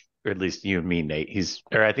our age, or at least you and me, Nate.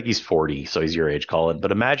 I think he's 40, so he's your age, Colin.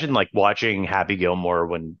 But imagine like watching Happy Gilmore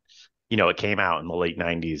when, it came out in the late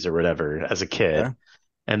 90s or whatever as a kid. Yeah.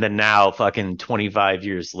 And then now, fucking 25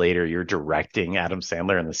 years later, you're directing Adam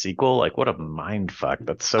Sandler in the sequel. Like, what a mind fuck.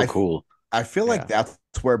 That's so cool. I feel like that's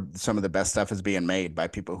where some of the best stuff is being made by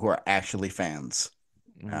people who are actually fans.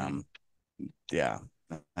 Yeah,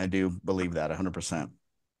 I do believe that 100%.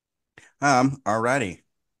 Alrighty.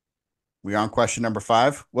 We on question number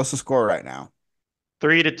 5. What's the score right now?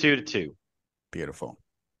 3-2-2. Beautiful.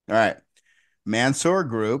 All right. Mansour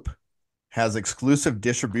Group has exclusive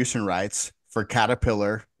distribution rights for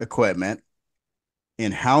Caterpillar equipment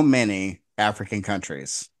in how many African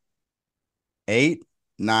countries? 8,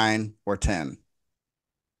 9, or 10?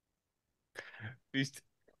 These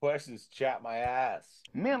questions chat my ass.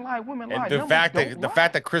 Men lie, women lie. And the fact Numbers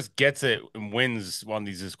that Chris gets it and wins on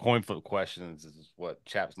these coin flip questions is what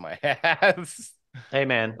chaps my ass. Hey,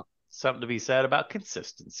 man, something to be said about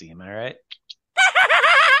consistency. Am I right?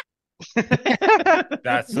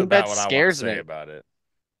 That's That about what I want to scares say me. about it.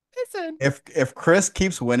 Listen. If Chris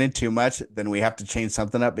keeps winning too much, then we have to change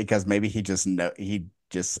something up because maybe he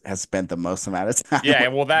just has spent the most amount of time. Yeah,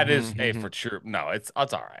 well, that is for sure. No, it's all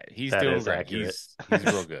right. He's That doing is great. accurate. He's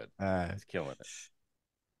real good. He's killing it.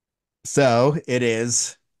 So it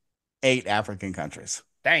is 8 African countries.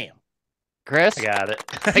 Damn. Chris? I got it.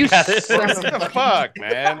 You I got it. son What the fuck,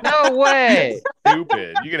 man? No way.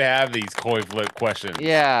 Stupid. You can have these coin flip questions.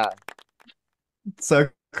 Yeah. So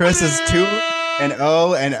Chris is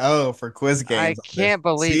 2-0 for quiz games. I can't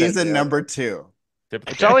believe it. Season number 2.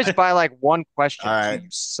 It's always by like one question. All right. You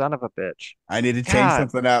son of a bitch. I need to change God.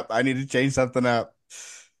 something up.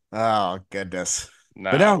 Oh goodness. Nah,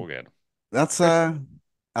 But no. we're good. That's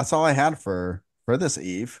all I had for this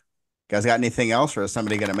Eve. You guys got anything else, or is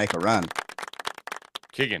somebody gonna make a run?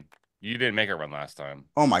 Keegan, you didn't make a run last time.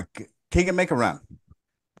 Oh my, Keegan, make a run.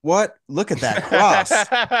 What? Look at that cross.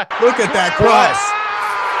 Look at that cross.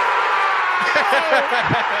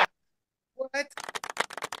 What?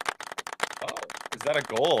 Oh, is that a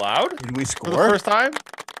goal allowed? Did we For the score? first time?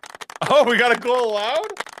 Oh, we got a goal allowed?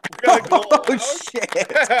 We got a goal Oh allowed? shit.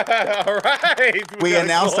 All right. We got a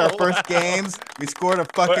announced our goal first allowed. games. We scored a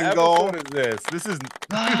What fucking goal. episode is this? This is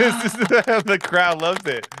the crowd loves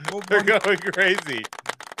it. They're going crazy.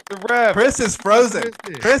 The ref. Chris is frozen.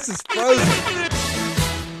 Chris is frozen.